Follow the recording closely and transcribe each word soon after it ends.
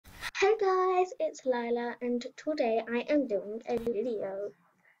Hey guys, it's Lila and today I am doing a video.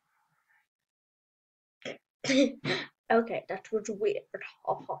 Okay, that was weird.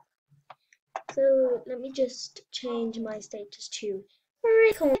 So let me just change my status to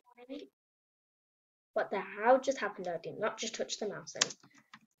recording. What the hell just happened? I did not just touch the mouse then.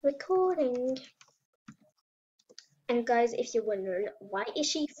 Recording. And guys, if you're wondering, why is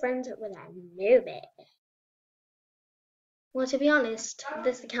she friends with a newbie? Well, to be honest,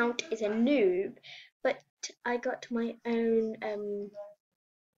 this account is a noob, but I got my own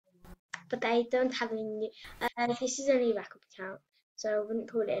but I don't have any new. This is a new backup account, so I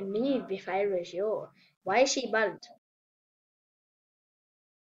wouldn't call it a noob if I was you. Why is she bald?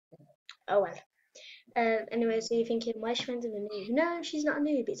 Oh well. Anyway, so you're thinking, why is she friends with a noob? No, she's not a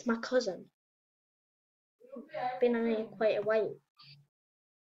noob. It's my cousin. Been on here quite a while.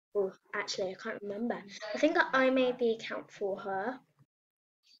 Oh, actually, I can't remember. I think I made the account for her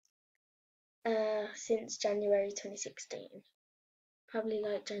since January 2016. Probably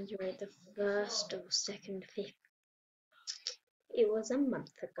like January the 1st or 2nd, 5th. It was a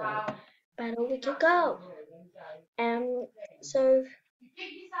month ago. About a week ago. Um, so You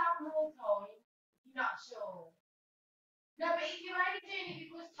give yourself more time, you're not sure. No, but if you're only doing it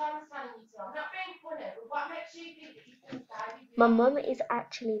because Tom's telling you to, I'm not being funny, but what makes you think that you can stay with my me? mum is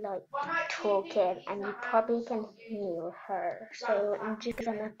actually like What makes you think talking that it's and you not probably able can to hear her. don't So I'm have just to?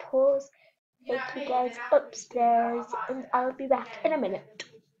 gonna pause, You know take what I you mean? And guys then after we do that, upstairs I might and say, I'll be back in a yeah, minute.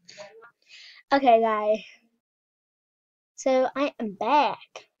 Okay guys, so I am back.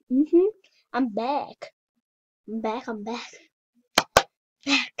 I'm back. I'm back, I'm back.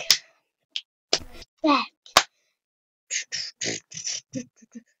 Back. Back.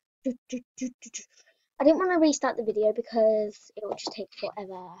 I didn't want to restart the video because it would just take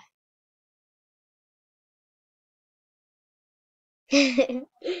forever. Okay,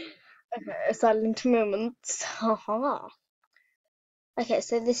 silent moments. Haha. Okay,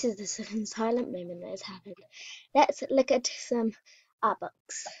 so this is the sudden silent moment that has happened. Let's look at some art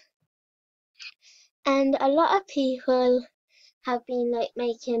books. And a lot of people have been like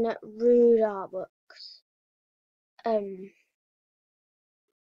making rude art books.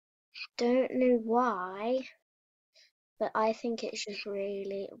 Don't know why, but I think it's just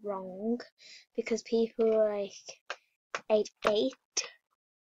really wrong because people like age 8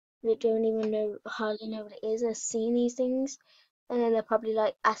 that don't even know hardly know what it is have seen these things, and then they're probably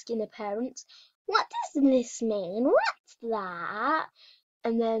like asking their parents, "What does this mean? What's that?"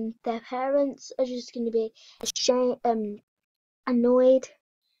 And then their parents are just going to be ashamed, annoyed,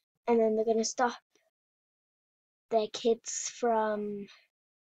 and then they're going to stop their kids from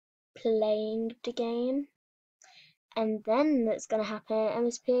playing the game. And then that's going to happen.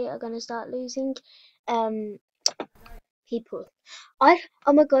 MSP are going to start losing people. Oh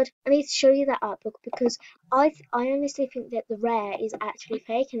my god, I need to show you that art book because I honestly think that the rare is actually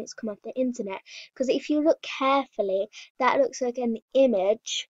fake and it's come off the internet. Because if you look carefully, that looks like an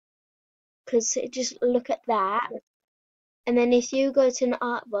image. Because just look at that. And then if you go to an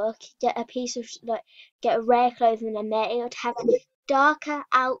art book, get a piece of like get a rare clothing in there, it would have a darker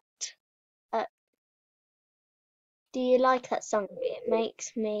out. Do you like that song? It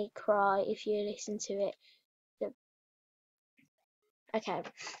makes me cry if you listen to it. Okay,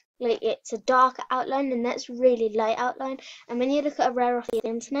 like it's a dark outline and that's really light outline. And when you look at a rare off the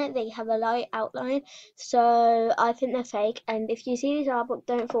internet, they have a light outline. So I think they're fake. And if you see this art book,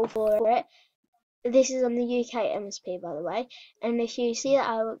 don't fall for it. This is on the UK MSP, by the way. And if you see that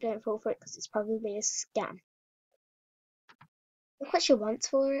art book, don't fall for it because it's probably a scam. Look what she wants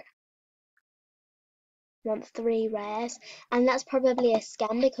for it. Wants 3 rares, and that's probably a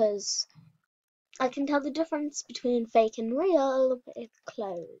scam because I can tell the difference between fake and real with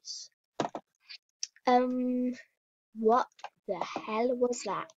clothes. What the hell was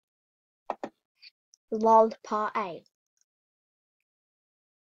that? LOL Part A.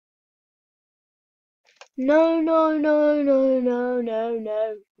 No, no, no, no, no, no,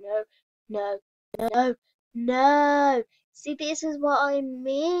 no, no, no, no, no. See, this is what I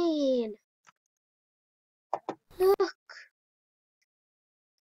mean. Look,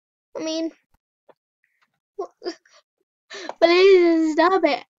 I mean, please stop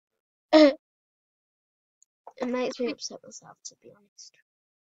it. It makes me upset myself, to be honest.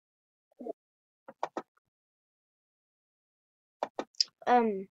 I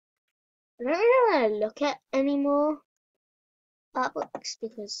don't really want to look at any more art books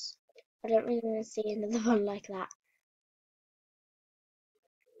because I don't really want to see another one like that.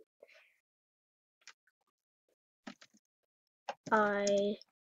 I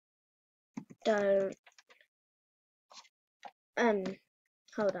don't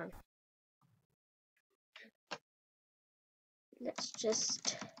hold on. let's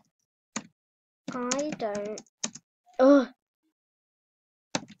just, I don't, oh,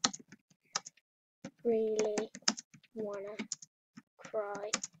 really wanna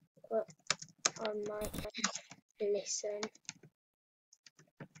cry, but I might listen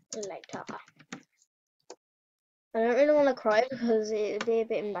later. I don't really want to cry because it would be a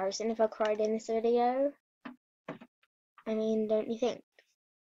bit embarrassing if I cried in this video. I mean, don't you think?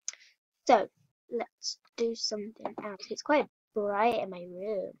 So, let's do something else. It's quite bright in my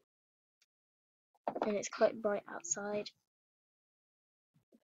room. And it's quite bright outside.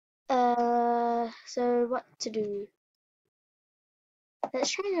 So what to do?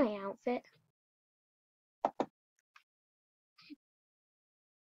 Let's change my outfit.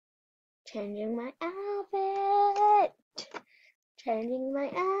 Changing my outfit. Changing my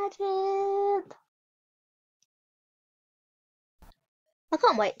outfit. I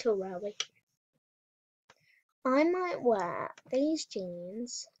can't wait till we're awake. I might wear these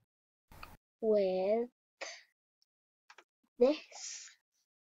jeans with this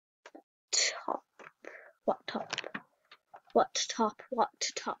top. What top? What top? What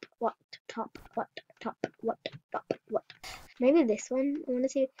top? What top? What top? What top? What? Maybe this one. I want to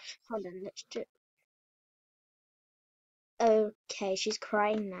see. Hold on. Let's do. Okay, she's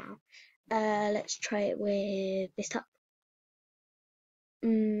crying now. Let's try it with this top.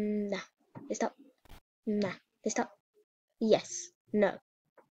 Nah. This top. Nah. This top. Yes. No.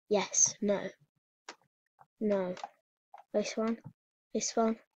 Yes. No. No. This one. This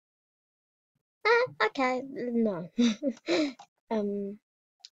one. Okay. No.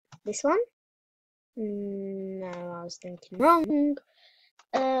 This one. No, I was thinking wrong.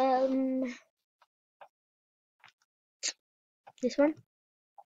 This one.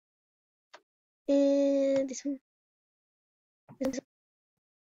 This one.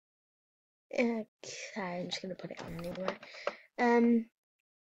 Okay, I'm just gonna put it on anyway.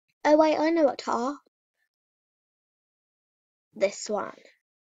 Oh wait, I know what top. This one.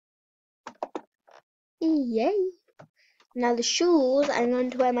 Yay! Now the shoes, I'm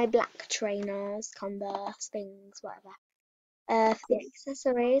going to wear my black trainers, Converse, things, whatever. For the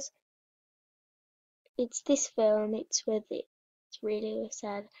accessories, it's this film. It's with it. It's really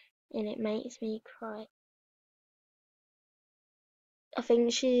sad, and it makes me cry. I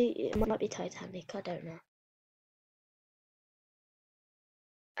think it might be Titanic. I don't know.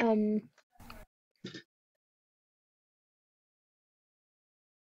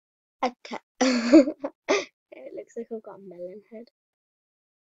 Okay. It looks like I've got a melon head.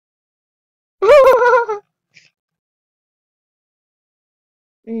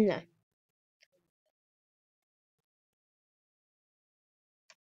 No.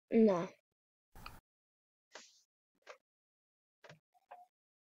 No.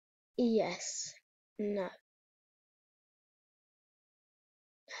 Yes. No.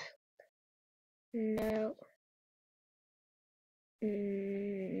 No.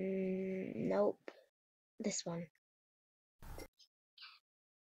 Nope. This one.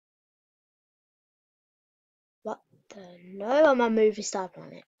 What the? No, I'm a movie star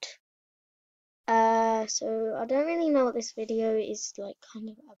planet. So I don't really know what this video is like kind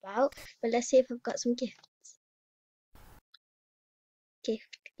of about, but let's see if I've got some gifts.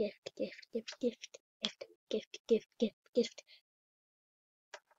 Gift, gift, gift, gift, gift, gift, gift, gift, gift, gift.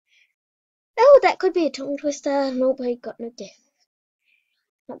 Oh, that could be a tongue twister. Nope, I got no gift.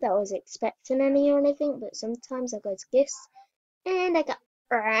 Not that I was expecting any or anything, but sometimes I go to gifts and I got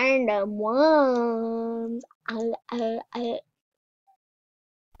random ones.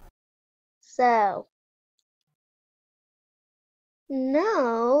 So,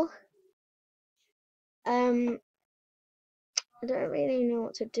 no, I don't really know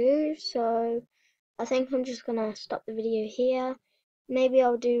what to do, so I think I'm just gonna stop the video here. Maybe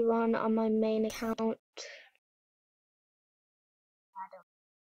I'll do one on my main account.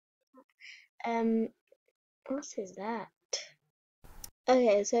 What is that?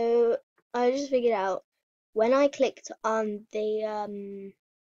 Okay, so I just figured out when I clicked on the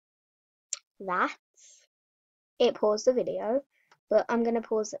that, it paused the video, but I'm gonna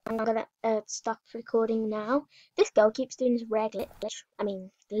stop recording now. This girl keeps doing this rare glitch. I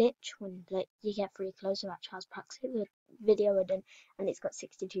mean glitch when like you get free clothes about Charles Praxis, the video I done, and it's got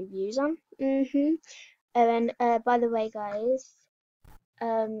 62 views on. And by the way, guys,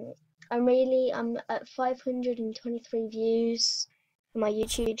 I'm at 523 views for my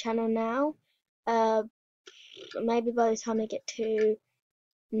YouTube channel now. Maybe by the time I get to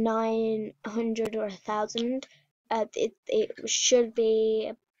 900 or 1,000, it should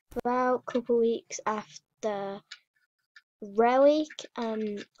be about a couple weeks after rare week.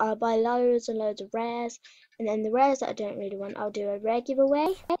 I'll buy loads and loads of rares, and then the rares that I don't really want, I'll do a rare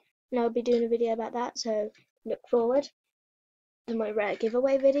giveaway, and I'll be doing a video about that, so look forward to my rare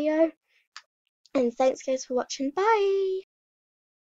giveaway video. And thanks guys for watching. Bye.